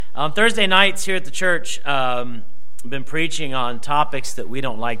Thursday nights here at the church, I've been preaching on topics that we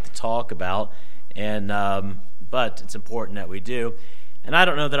don't like to talk about, and but it's important that we do. And I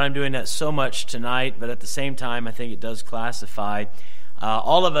don't know that I'm doing that so much tonight, but at the same time, I think it does classify.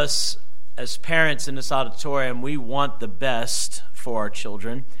 All of us as parents in this auditorium, we want the best for our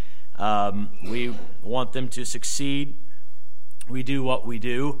children. We want them to succeed. We do what we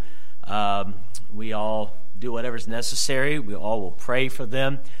do. We all do whatever's necessary. We all will pray for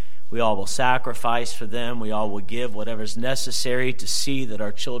them. We all will sacrifice for them. We all will give whatever's necessary to see that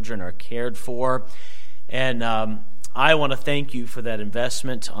our children are cared for. And I want to thank you for that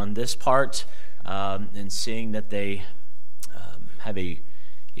investment on this part, and seeing that they have a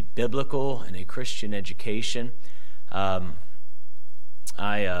biblical and a Christian education.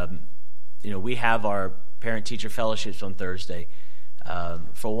 We have our parent-teacher fellowships on Thursday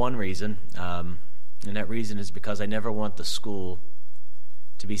for one reason, and that reason is because I never want the school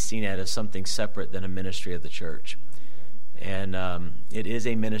to be seen at as something separate than a ministry of the church. And it is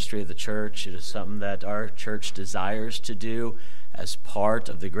a ministry of the church. It is something that our church desires to do as part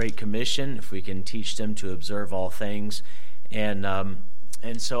of the Great Commission, if we can teach them to observe all things. And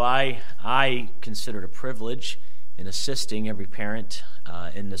so I consider it a privilege in assisting every parent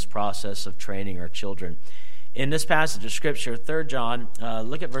in this process of training our children. In this passage of Scripture, 3 John,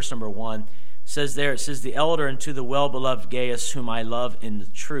 look at verse number 1. It says, the elder unto the well-beloved Gaius, whom I love in the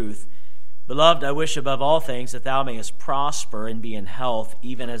truth. Beloved, I wish above all things that thou mayest prosper and be in health,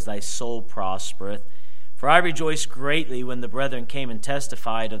 even as thy soul prospereth. For I rejoiced greatly when the brethren came and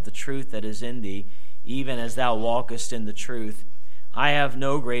testified of the truth that is in thee, even as thou walkest in the truth. I have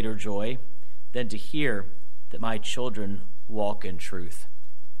no greater joy than to hear that my children walk in truth.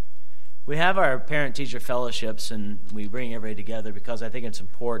 We have our parent-teacher fellowships, and we bring everybody together because I think it's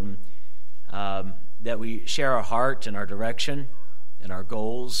important that we share our heart and our direction and our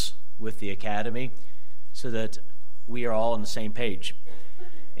goals with the academy so that we are all on the same page.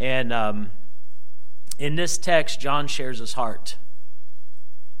 And in this text, John shares his heart.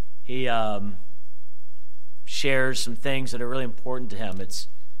 He shares some things that are really important to him. It's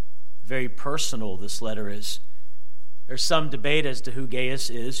very personal, this letter is. There's some debate as to who Gaius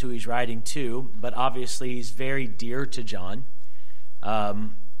is, who he's writing to, but obviously he's very dear to John,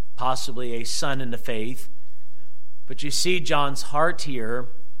 possibly a son in the faith. But you see John's heart here.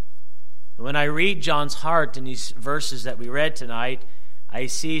 When I read John's heart in these verses that we read tonight, I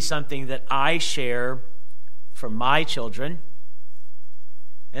see something that I share for my children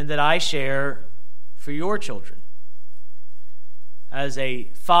and that I share for your children. As a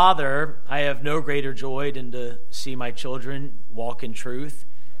father, I have no greater joy than to see my children walk in truth,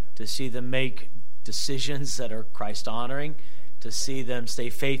 to see them make decisions that are Christ-honoring, to see them stay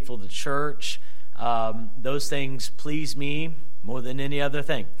faithful to church. Those things please me more than any other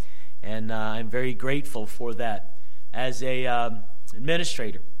thing. And I'm very grateful for that. As a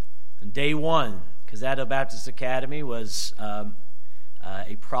administrator, on day one, Quezado Baptist Academy was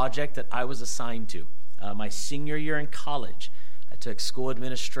a project that I was assigned to. My senior year in college, I took school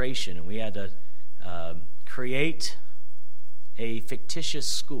administration, and we had to create a fictitious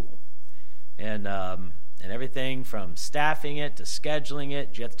school. And everything from staffing it to scheduling it.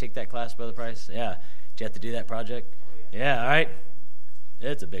 Did you have to take that class, Brother Price? Yeah. Did you have to do that project? Yeah, all right.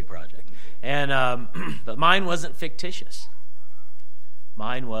 It's a big project. And but mine wasn't fictitious.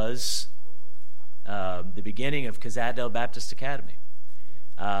 Mine was the beginning of Quezado Baptist Academy.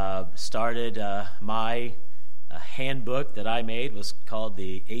 Started my handbook that I made was called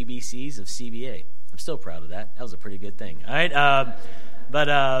the ABCs of CBA. I'm still proud of that. That was a pretty good thing. All right.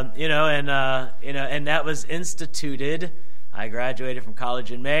 And that was instituted. I graduated from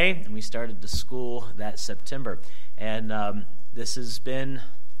college in May, and we started the school that September. And this has been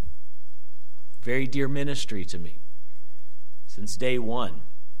very dear ministry to me since day one.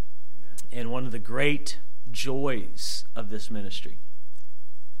 And one of the great joys of this ministry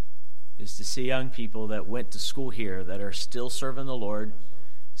is to see young people that went to school here that are still serving the Lord,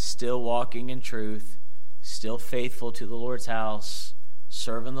 still walking in truth, still faithful to the Lord's house,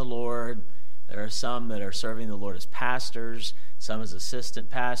 serving the Lord. There are some that are serving the Lord as pastors, some as assistant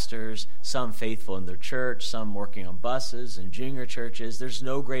pastors, some faithful in their church, some working on buses and junior churches. There's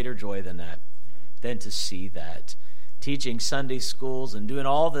no greater joy than that, than to see that. Teaching Sunday schools and doing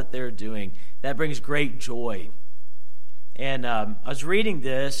all that they're doing, that brings great joy. And I was reading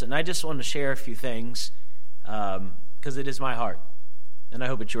this, and I just want to share a few things because it is my heart, and I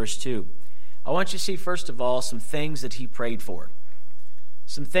hope it's yours too. I want you to see, first of all, some things that he prayed for.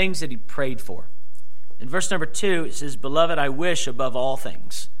 Some things that he prayed for. In verse number 2, it says, Beloved, I wish above all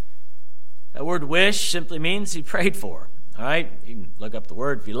things. That word wish simply means he prayed for. All right? You can look up the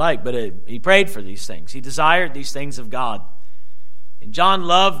word if you like, but he prayed for these things. He desired these things of God. And John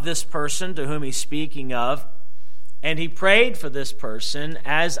loved this person to whom he's speaking of, and he prayed for this person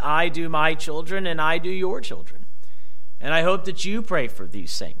as I do my children and I do your children. And I hope that you pray for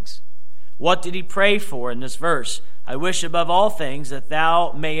these things. What did he pray for in this verse? I wish above all things that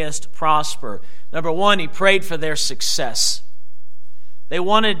thou mayest prosper. Number one, he prayed for their success. He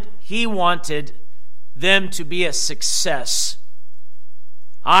wanted them to be a success.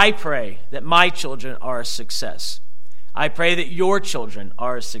 I pray that my children are a success. I pray that your children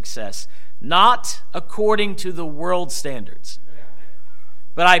are a success. Not according to the world standards,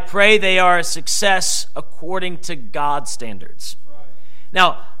 but I pray they are a success according to God's standards.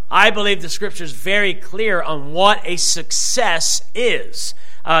 Now, I believe the Scripture is very clear on what a success is.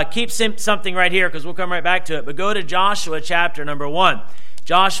 Keep something right here because we'll come right back to it. But go to Joshua chapter number 1.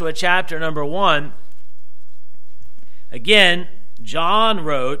 Joshua chapter number 1. Again, John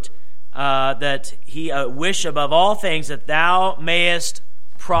wrote that he wish above all things that thou mayest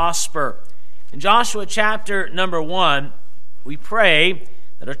prosper. In Joshua chapter number 1, we pray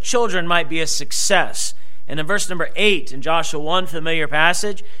that our children might be a success. And in verse number 8 in Joshua 1, familiar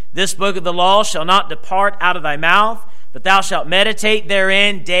passage, this book of the law shall not depart out of thy mouth, but thou shalt meditate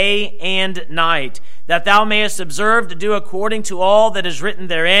therein day and night, that thou mayest observe to do according to all that is written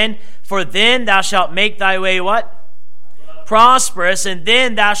therein. For then thou shalt make thy way what? Prosperous, and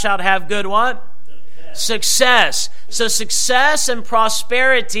then thou shalt have good what? Success. So success and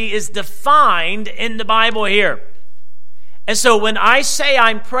prosperity is defined in the Bible here. And so when I say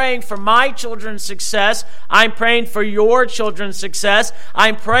I'm praying for my children's success, I'm praying for your children's success,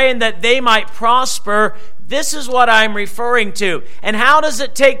 I'm praying that they might prosper, this is what I'm referring to. And how does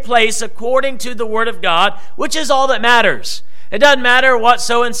it take place according to the Word of God, which is all that matters? It doesn't matter what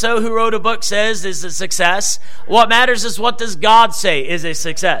so-and-so who wrote a book says is a success. What matters is what does God say is a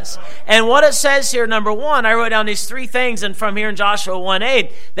success. And what it says here, number one, I wrote down these three things, and from here in Joshua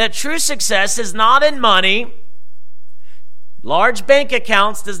 1:8, that true success is not in money. Large bank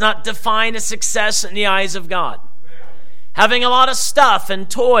accounts does not define a success in the eyes of God. Having a lot of stuff and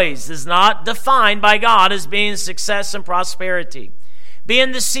toys is not defined by God as being success and prosperity.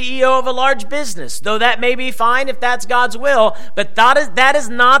 Being the CEO of a large business, though that may be fine if that's God's will, but that is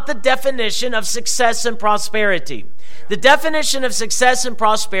not the definition of success and prosperity. The definition of success and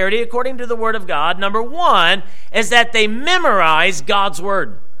prosperity, according to the Word of God, number one, is that they memorize God's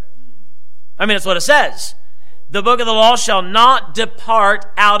Word. I mean, that's what it says. The book of the law shall not depart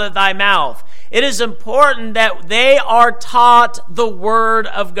out of thy mouth. It is important that they are taught the Word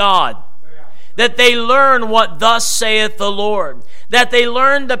of God. That they learn what thus saith the Lord. That they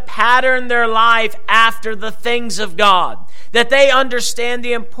learn to pattern their life after the things of God. That they understand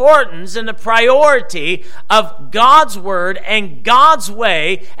the importance and the priority of God's Word and God's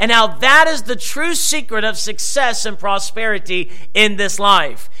way, and how that is the true secret of success and prosperity in this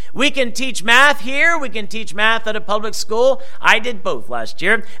life. We can teach math here. We can teach math at a public school. I did both last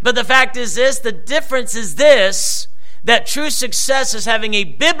year. But the fact is this, the difference is this, that true success is having a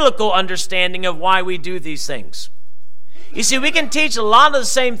biblical understanding of why we do these things. You see, we can teach a lot of the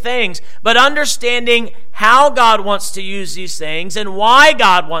same things, but understanding how God wants to use these things and why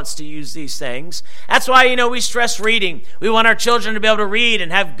God wants to use these things. That's why, we stress reading. We want our children to be able to read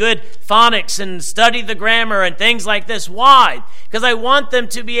and have good phonics and study the grammar and things like this. Why? Because I want them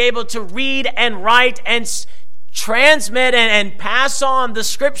to be able to read and write and transmit and pass on the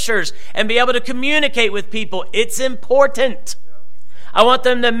Scriptures and be able to communicate with people. It's important. I want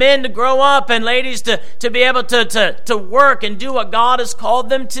them, the men, to grow up and ladies to be able to work and do what God has called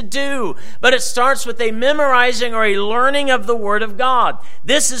them to do. But it starts with a memorizing or a learning of the Word of God.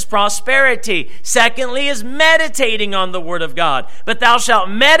 This is prosperity. Secondly is meditating on the Word of God. But thou shalt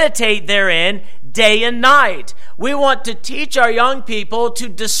meditate therein day and night. We want to teach our young people to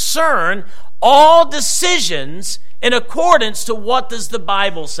discern all decisions in accordance to what does the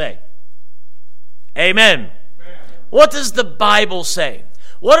Bible say. Amen. What does the Bible say?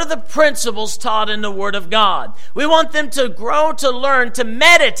 What are the principles taught in the Word of God? We want them to grow, to learn, to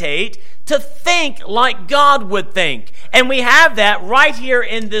meditate, to think like God would think. And we have that right here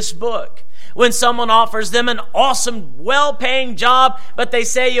in this book. When someone offers them an awesome, well-paying job, but they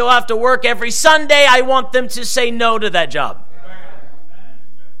say you'll have to work every Sunday, I want them to say no to that job.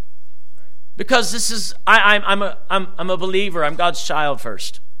 Because this is, I'm a believer. I'm God's child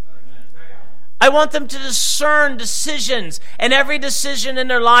first. I want them to discern decisions, and every decision in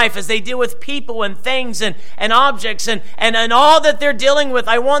their life as they deal with people and things and objects and all that they're dealing with.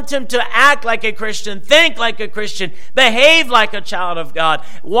 I want them to act like a Christian, think like a Christian, behave like a child of God.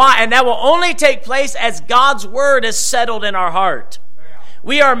 Why? And that will only take place as God's word is settled in our heart.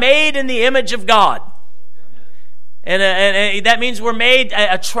 We are made in the image of God. And that means we're made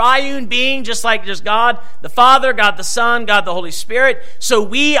a triune being, just God the Father, God the Son, God the Holy Spirit. So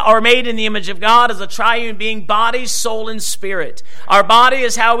we are made in the image of God as a triune being, body, soul, and spirit. Our body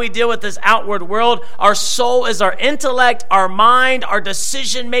is how we deal with this outward world. Our soul is our intellect, our mind, our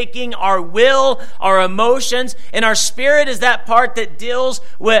decision-making, our will, our emotions. And our spirit is that part that deals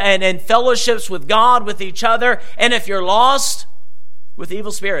with and fellowships with God, with each other. And if you're lost, with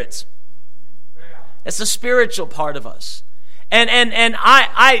evil spirits. It's the spiritual part of us. And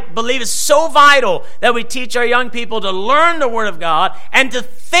I believe it's so vital that we teach our young people to learn the Word of God and to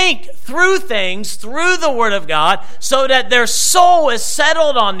think through things through the Word of God so that their soul is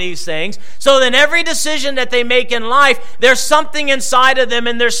settled on these things, so that every decision that they make in life, there's something inside of them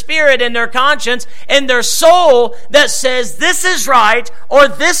in their spirit, in their conscience, in their soul that says this is right or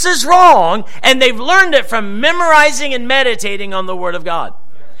this is wrong, and they've learned it from memorizing and meditating on the Word of God.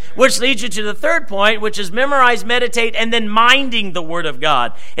 Which leads you to the third point, which is memorize, meditate, and then minding the Word of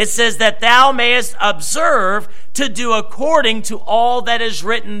God. It says that thou mayest observe to do according to all that is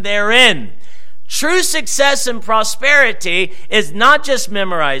written therein. True success and prosperity is not just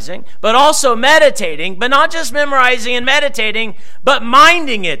memorizing, but also meditating, but not just memorizing and meditating, but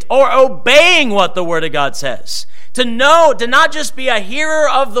minding it or obeying what the Word of God says. To know, to not just be a hearer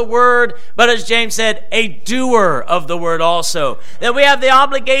of the word, but as James said, a doer of the word also. That we have the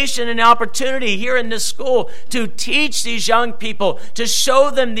obligation and the opportunity here in this school to teach these young people, to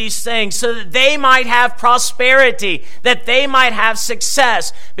show them these things so that they might have prosperity, that they might have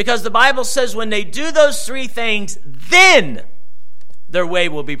success. Because the Bible says when they do those three things, then their way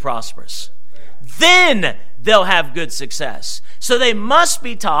will be prosperous. Then they'll have good success. So they must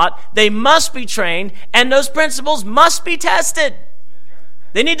be taught, they must be trained, and those principles must be tested.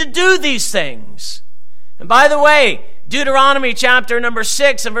 They need to do these things. And by the way, Deuteronomy chapter number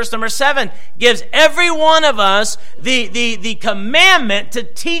 6 and verse number 7 gives every one of us the commandment to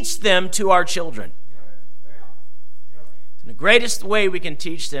teach them to our children. And the greatest way we can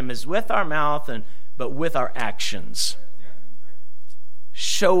teach them is with our mouth, but with our actions.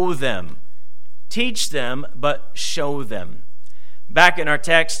 Show them. Teach them, but show them. Back in our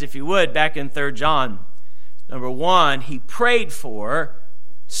text, if you would, back in 3 John, number 1, he prayed for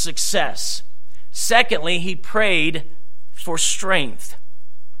success. Secondly, he prayed for strength,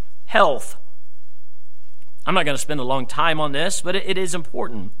 health. I'm not going to spend a long time on this, but it is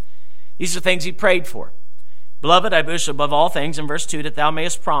important. These are things he prayed for. Beloved, I wish above all things, in verse 2, that thou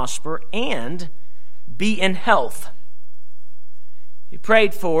mayest prosper and be in health. He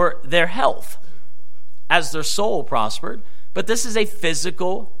prayed for their health as their soul prospered, but this is a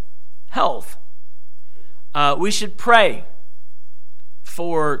physical health. We should pray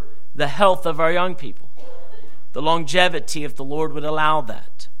for the health of our young people, the longevity, if the Lord would allow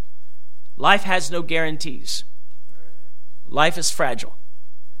that. Life has no guarantees. Life is fragile.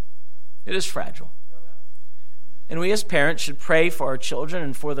 It is fragile. And we as parents should pray for our children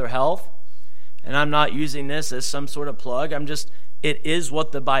and for their health. And I'm not using this as some sort of plug. It is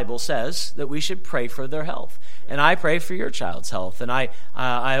what the Bible says, that we should pray for their health. And I pray for your child's health, and I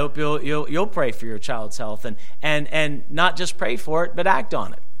hope you'll pray for your child's health, and not just pray for it, but act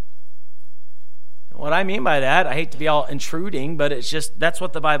on it. And what I mean by that, I hate to be all intruding, but it's just that's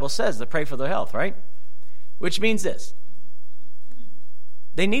what the Bible says, to pray for their health, right? Which means this: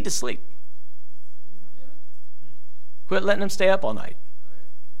 they need to sleep. Quit letting them stay up all night.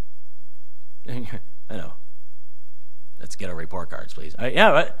 I know. Let's get our report cards, please.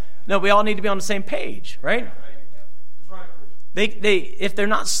 No, we all need to be on the same page, right? If they're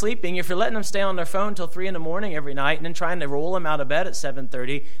not sleeping, if you're letting them stay on their phone till 3 a.m. every night and then trying to roll them out of bed at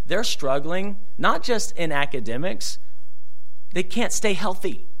 7:30, they're struggling, not just in academics. They can't stay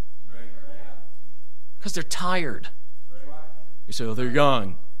healthy because they're tired. You say, they're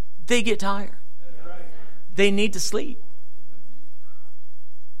young. They get tired. They need to sleep.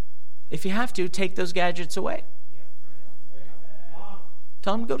 If you have to, take those gadgets away.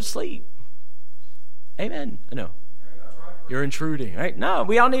 Tell them to go to sleep. Amen. I know. You're intruding, right? No,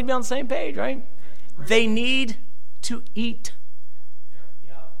 we all need to be on the same page, right? They need to eat.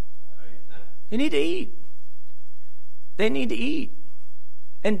 They need to eat. They need to eat.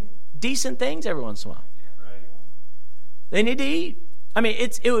 And decent things every once in a while. They need to eat. I mean,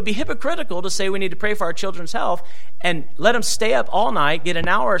 it would be hypocritical to say we need to pray for our children's health and let them stay up all night, get an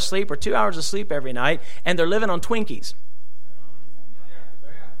hour of sleep or 2 hours of sleep every night, and they're living on Twinkies.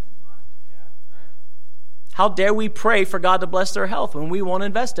 How dare we pray for God to bless their health when we won't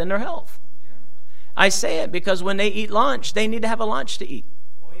invest in their health? I say it because when they eat lunch, they need to have a lunch to eat.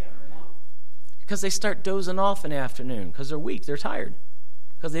 Because they start dozing off in the afternoon because they're weak, they're tired.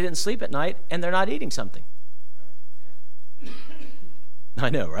 Because they didn't sleep at night and they're not eating something. I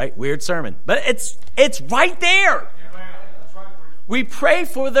know, right? Weird sermon. But it's right there. We pray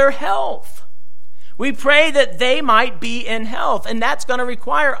for their health. We pray that they might be in health. And that's going to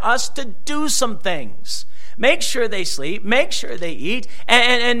require us to do some things. Make sure they sleep, make sure they eat,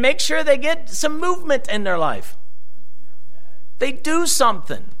 and make sure they get some movement in their life. They do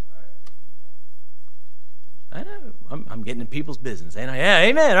something. I know, I'm getting in people's business, ain't I? Yeah,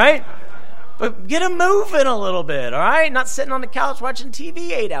 amen, right? But get them moving a little bit, all right? Not sitting on the couch watching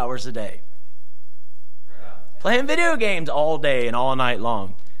TV 8 hours a day. Playing video games all day and all night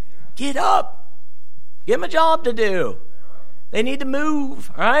long. Get up. Give them a job to do. They need to move,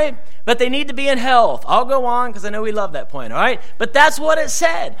 all right? But they need to be in health. I'll go on because I know we love that point, all right? But that's what it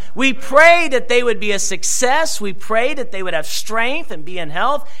said. We pray that they would be a success. We pray that they would have strength and be in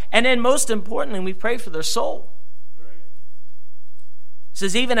health. And then most importantly, we pray for their soul. It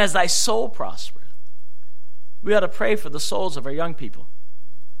says, even as thy soul prospereth. We ought to pray for the souls of our young people.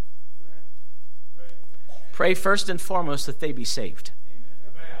 Pray first and foremost that they be saved.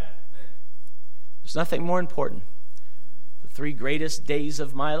 There's nothing more important. 3 greatest days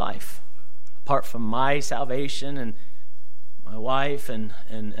of my life, apart from my salvation and my wife and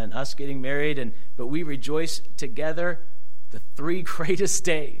us getting married, but we rejoice together. The 3 greatest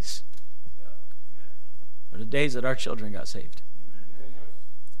days are the days that our children got saved.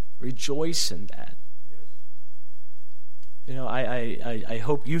 Rejoice in that. You know, I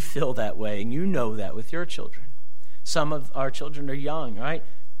hope you feel that way and you know that with your children. Some of our children are young, right?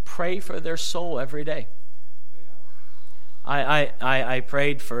 Pray for their soul every day. I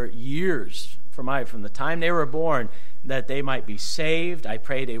prayed for years from the time they were born that they might be saved. I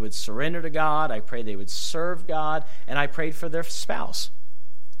prayed they would surrender to God. I prayed they would serve God. And I prayed for their spouse.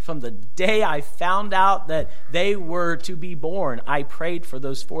 From the day I found out that they were to be born, I prayed for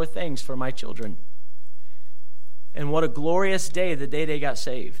those 4 things for my children. And what a glorious day, the day they got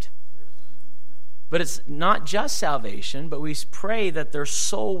saved. But it's not just salvation, but we pray that their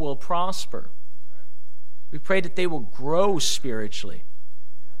soul will prosper. We pray that they will grow spiritually.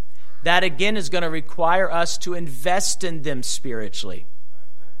 That again is going to require us to invest in them spiritually.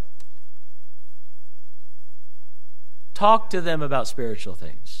 Talk to them about spiritual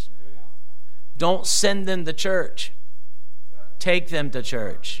things. Don't send them to church. Take them to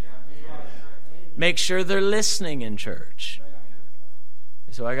church. Make sure they're listening in church.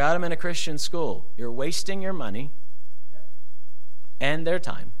 So I got them in a Christian school. You're wasting your money and their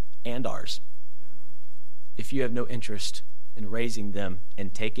time and ours if you have no interest in raising them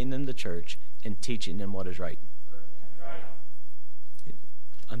and taking them to church and teaching them what is right.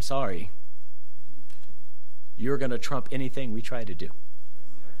 I'm sorry. You're going to trump anything we try to do.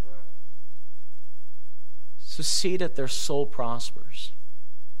 So see that their soul prospers.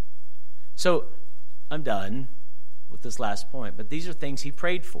 So I'm done with this last point, but these are things he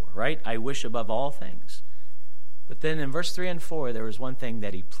prayed for, right? I wish above all things. But then in verse 3 and 4, there was one thing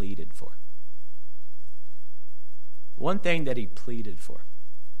that he pleaded for. One thing that he pleaded for.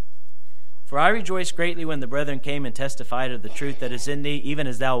 For I rejoice greatly when the brethren came and testified of the truth that is in thee, even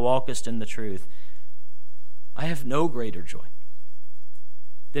as thou walkest in the truth. I have no greater joy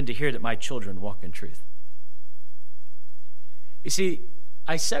than to hear that my children walk in truth. You see,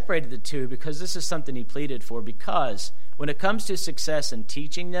 I separated the two because this is something he pleaded for, because when it comes to success in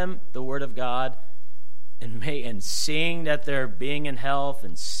teaching them the Word of God and seeing that they're being in health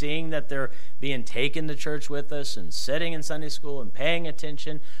and seeing that they're being taken to church with us and sitting in Sunday school and paying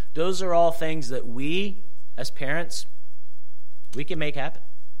attention, those are all things that we, as parents, we can make happen.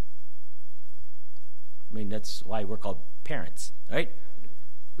 I mean, that's why we're called parents, right?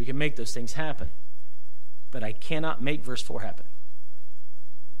 We can make those things happen. But I cannot make verse 4 happen.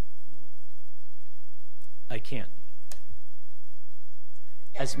 I can't.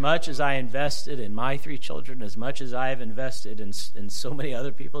 As much as I invested in my 3 children, as much as I have invested in so many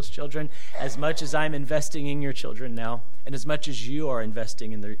other people's children, as much as I'm investing in your children now, and as much as you are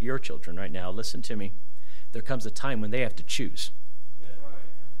investing in your children right now, listen to me. There comes a time when they have to choose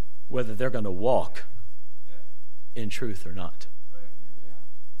whether they're going to walk in truth or not.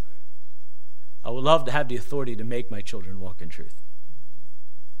 I would love to have the authority to make my children walk in truth.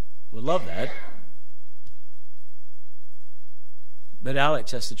 Would love that. But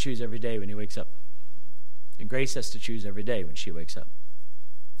Alex has to choose every day when he wakes up. And Grace has to choose every day when she wakes up.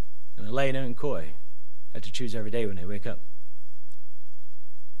 And Elena and Coy have to choose every day when they wake up.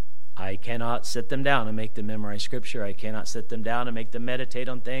 I cannot sit them down and make them memorize Scripture. I cannot sit them down and make them meditate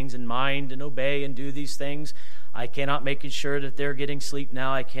on things and mind and obey and do these things. I cannot make sure that they're getting sleep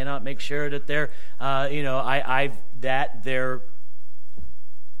now. I cannot make sure that they're, they're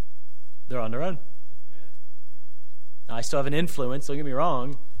on their own. Now, I still have an influence, don't get me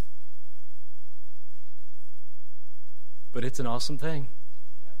wrong. But it's an awesome thing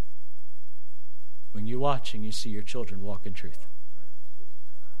when you watch and you see your children walk in truth.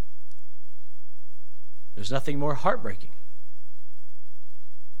 There's nothing more heartbreaking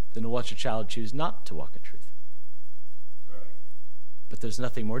than to watch a child choose not to walk in truth. But there's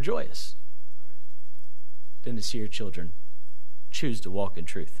nothing more joyous than to see your children choose to walk in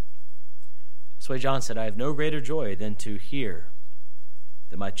truth. That's why John said, I have no greater joy than to hear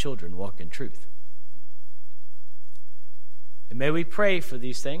that my children walk in truth. And may we pray for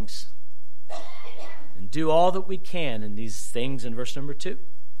these things and do all that we can in these things in verse number 2.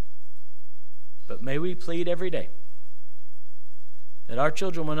 But may we plead every day that our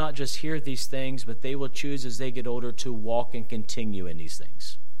children will not just hear these things, but they will choose as they get older to walk and continue in these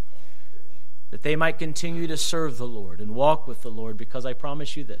things. That they might continue to serve the Lord and walk with the Lord, because I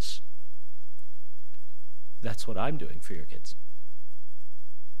promise you this, that's what I'm doing for your kids.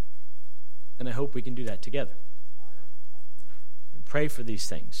 And I hope we can do that together. And pray for these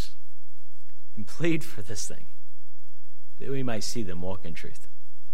things and plead for this thing, that we might see them walk in truth.